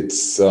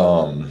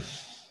the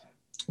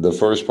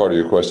first part of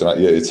your question.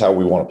 It's how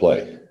we want to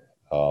play.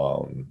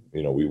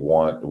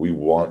 We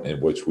want,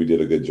 in which we did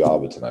a good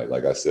job of tonight.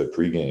 Like I said,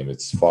 pregame,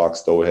 it's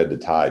Fox, throw ahead to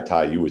Ty.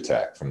 Ty, you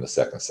attack from the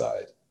second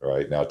side.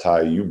 Right now,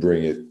 Ty, you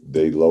bring it.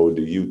 They load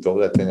to you. Throw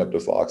that thing up to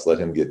Fox. Let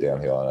him get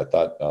downhill. And I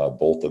thought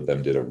both of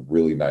them did a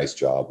really nice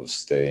job of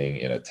staying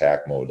in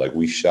attack mode. Like,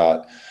 we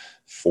shot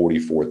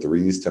 44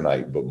 threes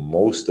tonight, but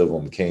most of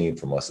them came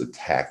from us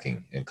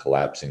attacking and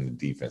collapsing the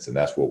defense, and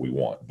that's what we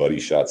want. Buddy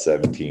shot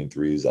 17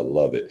 threes. I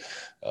love it.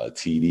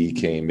 TD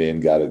came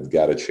in, got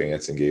a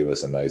chance, and gave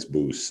us a nice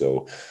boost.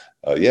 So,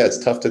 it's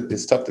tough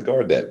to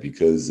guard that,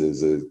 because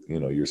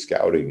you're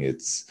scouting.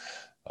 It's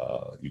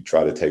you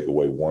try to take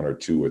away 1 or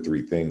 2 or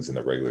 3 things in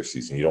the regular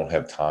season. You don't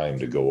have time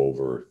to go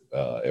over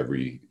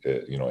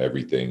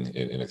everything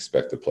and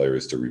expect the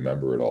players to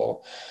remember it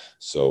all.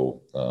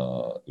 So,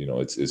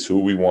 it's who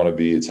we want to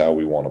be. It's how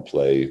we want to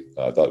play.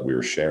 I thought we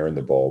were sharing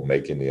the ball,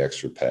 making the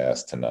extra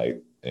pass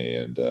tonight,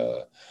 and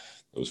it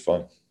was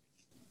fun.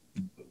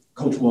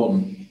 Coach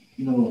Walton,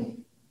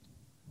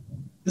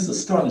 it's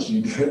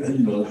astonishing,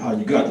 how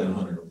you got that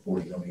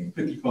 140. I mean,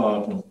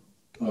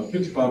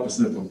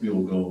 55% from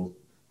field goal,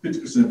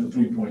 50% from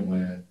three-point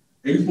land,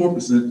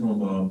 84%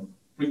 from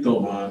free throw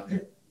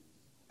line,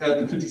 at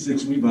the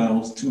 56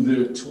 rebounds to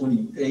their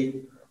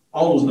 28.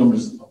 All those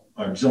numbers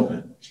are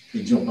jumping.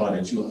 They jump out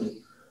at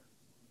you.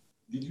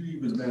 Did you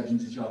even imagine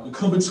that y'all could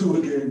come into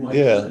a game like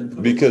that?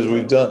 Yeah, because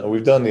we've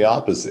done the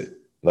opposite.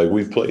 Like,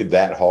 we've played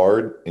that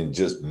hard and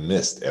just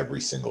missed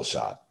every single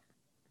shot.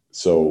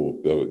 So,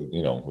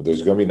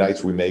 there's going to be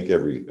nights we make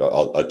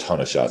a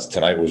ton of shots.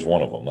 Tonight was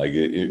one of them. Like,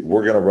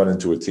 we're going to run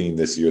into a team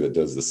this year that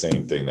does the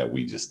same thing that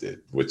we just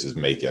did, which is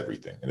make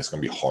everything. And it's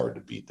going to be hard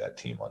to beat that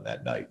team on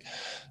that night.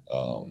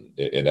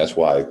 And that's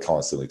why I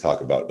constantly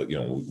talk about,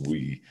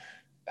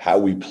 how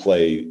we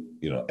play,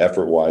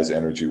 effort-wise,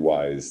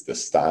 energy-wise, the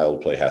style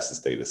of play has to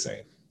stay the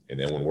same. And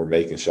then when we're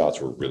making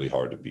shots, we're really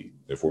hard to beat.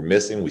 If we're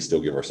missing, we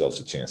still give ourselves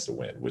a chance to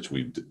win, which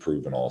we've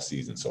proven all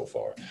season so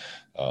far.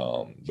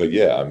 But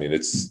yeah, I mean,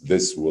 it's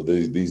this. Will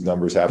these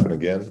numbers happen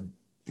again?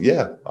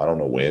 Yeah, I don't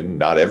know when.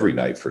 Not every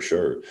night for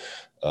sure.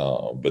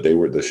 But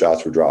the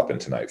shots were dropping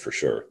tonight for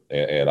sure.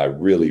 And I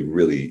really,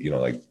 really,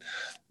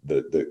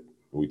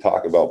 we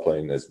talk about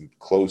playing as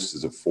close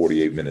as a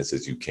 48 minutes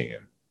as you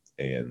can.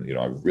 And,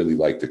 I really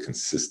like the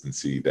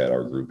consistency that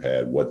our group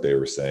had, what they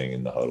were saying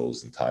in the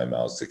huddles and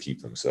timeouts to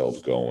keep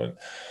themselves going.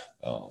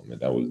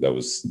 And that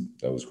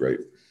was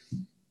great.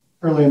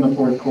 Early in the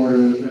fourth quarter,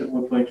 it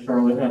looked like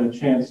Charlotte had a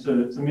chance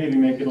to maybe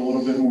make it a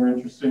little bit more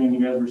interesting, and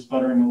you guys were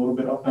sputtering a little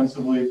bit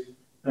offensively.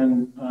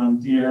 Then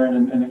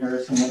De'Aaron and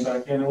Harrison went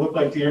back in. It looked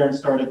like De'Aaron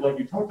started, like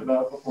you talked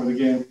about before the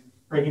game,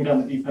 breaking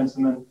down the defense,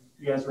 and then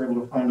you guys were able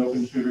to find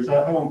open shooters.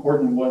 How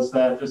important was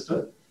that, just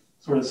to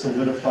sort of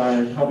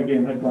solidify how the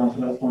game had gone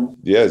to that point?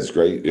 Yeah, it's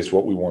great. It's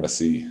what we want to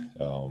see.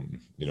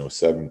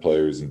 7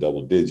 players in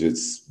double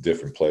digits,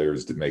 different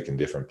players making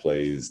different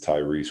plays.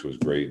 Tyrese was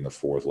great in the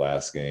fourth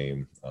last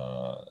game.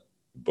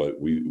 But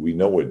we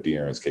know what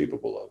De'Aaron's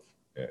capable of,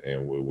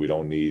 and we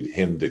don't need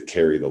him to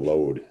carry the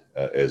load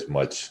as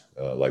much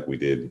like we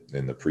did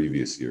in the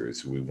previous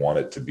years. We want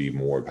it to be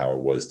more of how it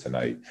was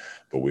tonight,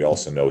 but we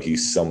also know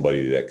he's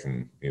somebody that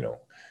can,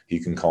 he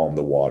can calm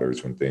the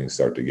waters when things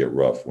start to get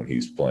rough when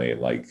he's playing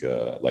like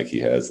he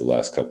has the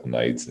last couple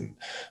nights. And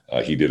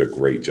he did a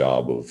great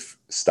job of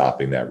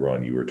stopping that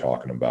run you were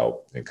talking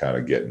about and kind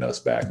of getting us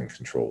back in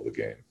control of the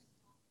game.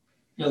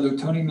 Yeah, Luke,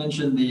 Tony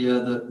mentioned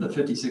the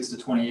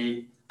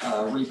 56-28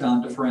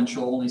 rebound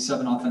differential, only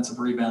 7 offensive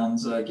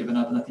rebounds given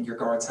up, and I think your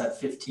guards had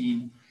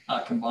 15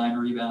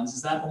 combined rebounds.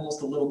 Is that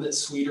almost a little bit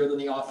sweeter than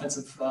the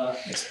offensive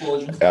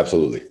explosion?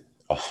 Absolutely.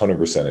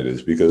 100% it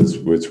is, because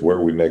it's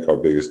where we make our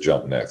biggest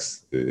jump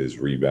next is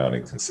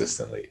rebounding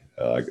consistently.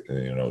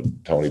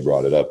 Tony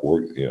brought it up.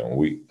 We're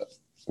going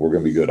to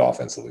be good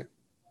offensively.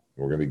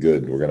 We're going to be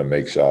good. We're going to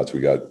make shots.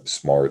 We got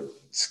smart,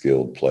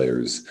 skilled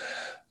players.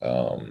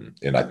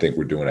 And I think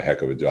we're doing a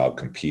heck of a job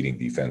competing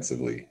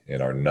defensively,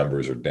 and our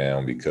numbers are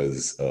down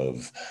because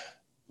of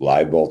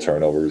live ball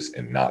turnovers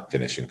and not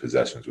finishing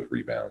possessions with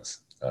rebounds.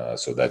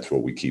 So that's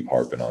what we keep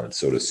harping on. And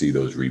so to see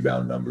those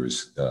rebound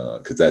numbers,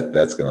 because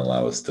that's going to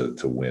allow us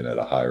to win at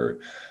a higher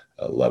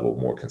level,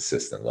 more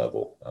consistent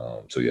level.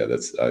 So yeah,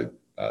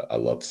 I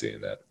love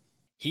seeing that.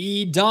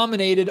 He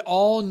dominated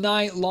all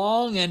night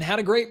long and had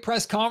a great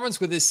press conference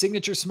with his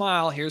signature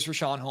smile. Here's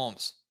Richaun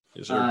Holmes.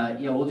 Yes, sir.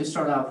 We'll just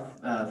start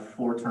off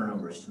 4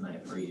 turnovers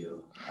tonight for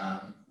you.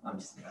 I'm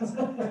just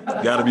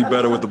Got to be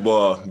better with the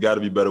ball. Got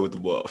to be better with the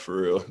ball,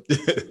 for real.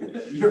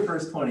 Your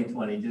first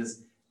 2020,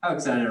 just how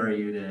excited are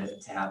you to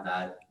have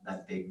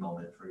that big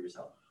moment for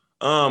yourself?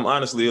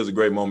 Honestly, it was a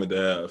great moment to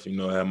have.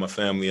 I have my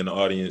family in the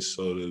audience,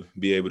 so to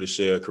be able to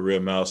share a career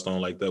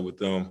milestone like that with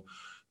them,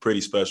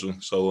 pretty special.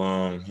 So,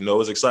 it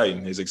was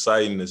exciting. It's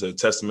exciting. It's a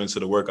testament to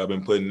the work I've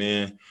been putting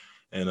in,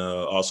 and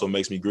also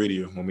makes me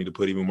greedier, want to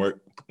put even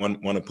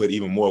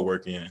more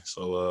work in.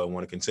 So, I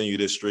want to continue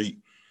this streak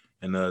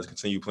and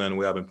continue playing the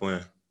way I've been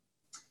playing.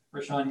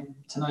 Richaun,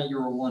 tonight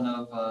you were one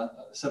of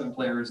 7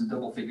 players in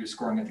double figures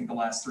scoring. I think the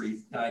last 3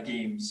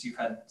 games you've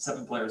had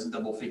 7 players in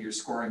double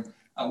figures scoring.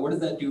 What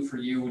does that do for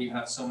you when you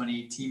have so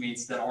many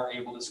teammates that are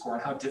able to score?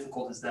 And how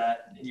difficult is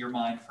that in your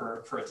mind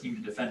for a team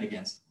to defend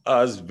against?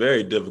 It's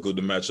very difficult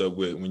to match up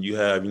with when you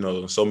have,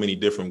 so many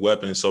different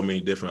weapons, so many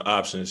different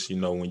options,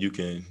 when you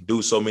can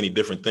do so many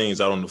different things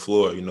out on the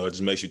floor, it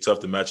just makes you tough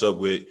to match up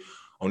with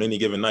on any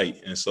given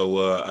night. And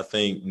so I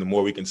think the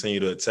more we continue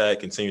to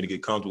attack, continue to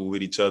get comfortable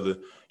with each other,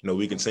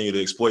 we continue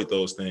to exploit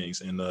those things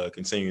and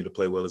continue to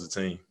play well as a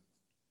team.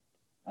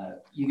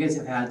 You guys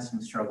have had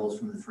some struggles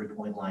from the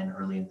 3-point line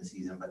early in the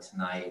season, but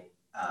tonight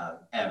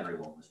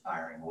everyone was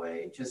firing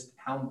away. Just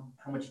how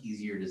much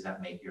easier does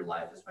that make your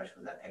life, especially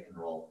with that pick and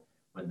roll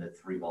when the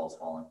 3 ball's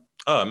falling?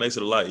 It makes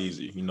it a lot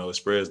easier. It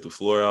spreads the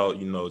floor out,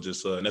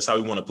 and that's how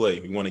we want to play.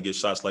 We want to get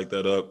shots like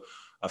that up.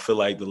 I feel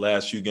like the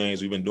last few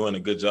games we've been doing a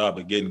good job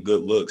of getting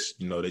good looks.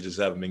 They just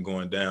haven't been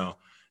going down.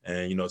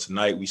 And,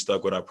 tonight we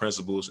stuck with our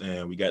principles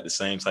and we got the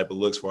same type of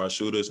looks for our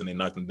shooters and they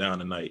knocked them down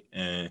tonight.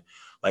 And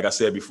like I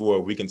said before,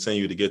 if we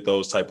continue to get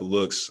those type of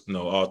looks,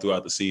 all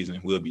throughout the season,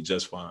 we'll be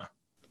just fine.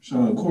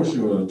 Sean, of course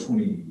your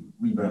 20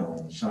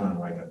 rebounds shine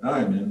like a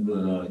diamond,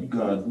 but you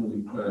guys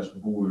really crashed the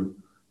board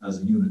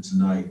as a unit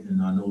tonight.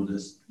 And I know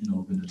this,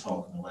 been the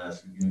talk in the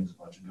last few games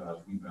about you guys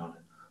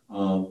rebounding.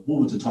 What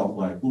was the talk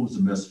like? What was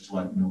the message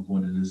like,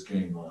 going into this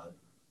game,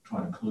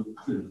 trying to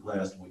clear the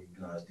glass the way you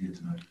guys did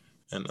tonight?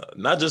 And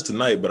not just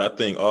tonight, but I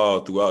think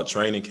all throughout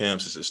training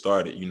camps since it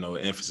started,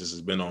 emphasis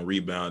has been on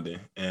rebounding.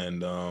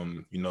 And,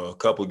 a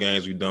couple of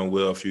games we've done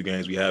well, a few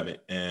games we haven't.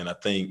 And I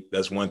think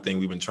that's one thing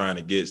we've been trying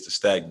to get is to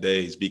stack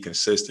days, be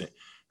consistent.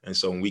 And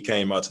so when we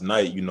came out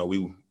tonight,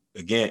 we,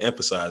 again,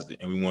 emphasized it.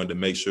 And we wanted to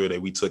make sure that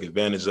we took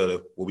advantage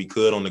of what we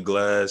could on the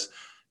glass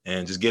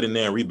and just get in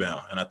there and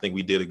rebound. And I think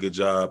we did a good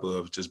job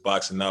of just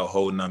boxing out,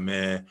 holding our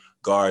man.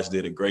 Guards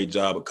did a great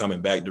job of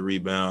coming back to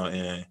rebound.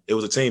 And it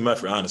was a team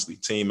effort, honestly.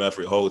 Team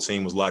effort. Whole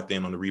team was locked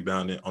in on the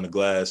rebound on the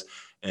glass,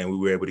 and we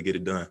were able to get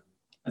it done.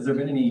 Has there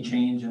been any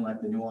change in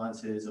the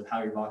nuances of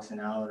how you're boxing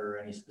out or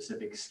any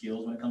specific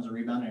skills when it comes to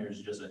rebounding, or is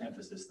it just an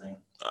emphasis thing?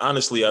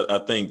 Honestly, I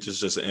think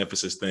just an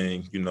emphasis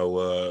thing,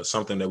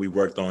 something that we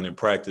worked on in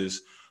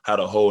practice, how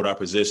to hold our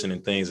position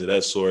and things of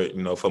that sort.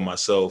 For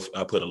myself,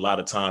 I put a lot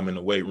of time in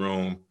the weight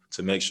room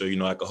to make sure,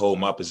 I could hold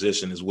my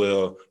position as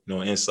well,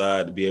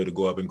 inside to be able to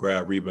go up and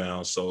grab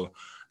rebounds. So I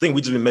think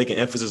we just been making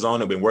emphasis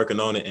on it, been working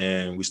on it,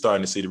 and we're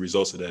starting to see the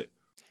results of that.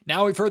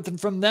 Now we've heard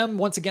from them.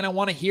 Once again, I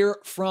want to hear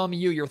from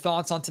you, your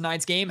thoughts on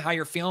tonight's game, how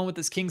you're feeling with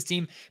this Kings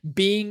team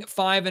being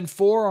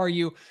 5-4. Are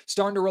you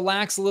starting to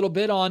relax a little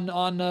bit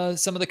on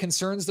some of the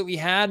concerns that we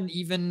had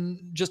even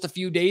just a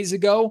few days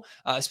ago,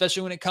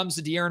 especially when it comes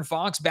to De'Aaron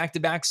Fox,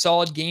 back-to-back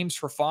solid games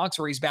for Fox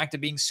where he's back to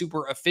being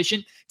super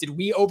efficient? Did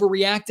we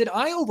overreact? Did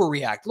I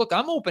overreact? Look,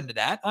 I'm open to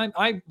that.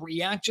 I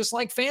react just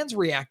like fans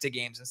react to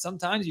games. And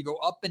sometimes you go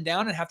up and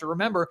down and have to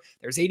remember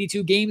there's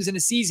 82 games in a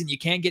season. You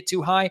can't get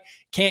too high,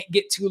 can't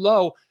get too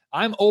low.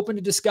 I'm open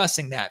to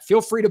discussing that.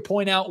 Feel free to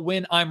point out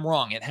when I'm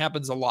wrong. It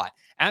happens a lot.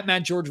 At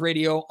Matt George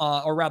Radio,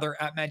 or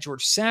rather at Matt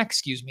George Sack,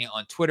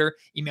 on Twitter.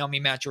 Email me,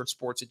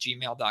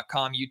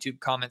 mattgeorgesports@gmail.com. YouTube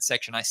comment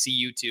section. I see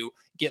you too.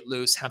 Get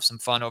loose. Have some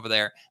fun over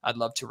there. I'd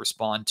love to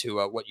respond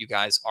to what you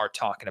guys are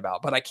talking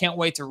about. But I can't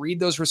wait to read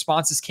those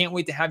responses. Can't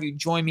wait to have you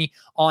join me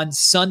on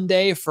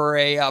Sunday for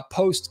a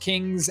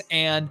post-Kings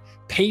and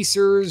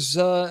Pacers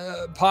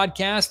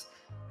podcast.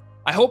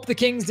 I hope the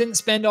Kings didn't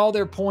spend all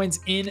their points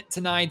in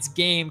tonight's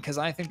game because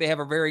I think they have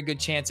a very good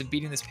chance of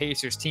beating this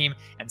Pacers team.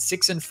 And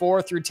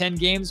 6-4 through 10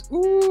 games,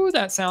 ooh,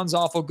 that sounds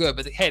awful good.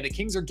 But hey, the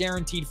Kings are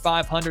guaranteed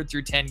 500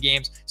 through 10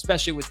 games,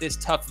 especially with this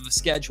tough of a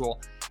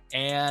schedule.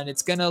 And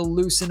it's going to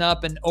loosen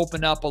up and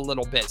open up a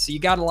little bit. So you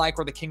got to like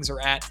where the Kings are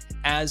at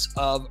as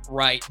of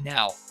right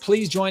now.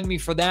 Please join me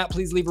for that.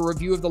 Please leave a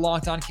review of the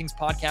Locked On Kings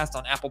podcast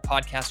on Apple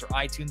Podcasts or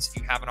iTunes if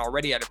you haven't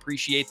already. I'd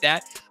appreciate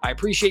that. I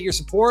appreciate your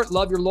support,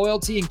 love your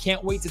loyalty, and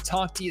can't wait to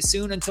talk to you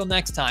soon. Until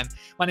next time,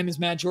 my name is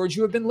Matt George.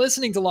 You have been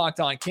listening to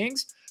Locked On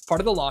Kings, part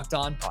of the Locked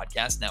On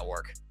Podcast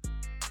Network.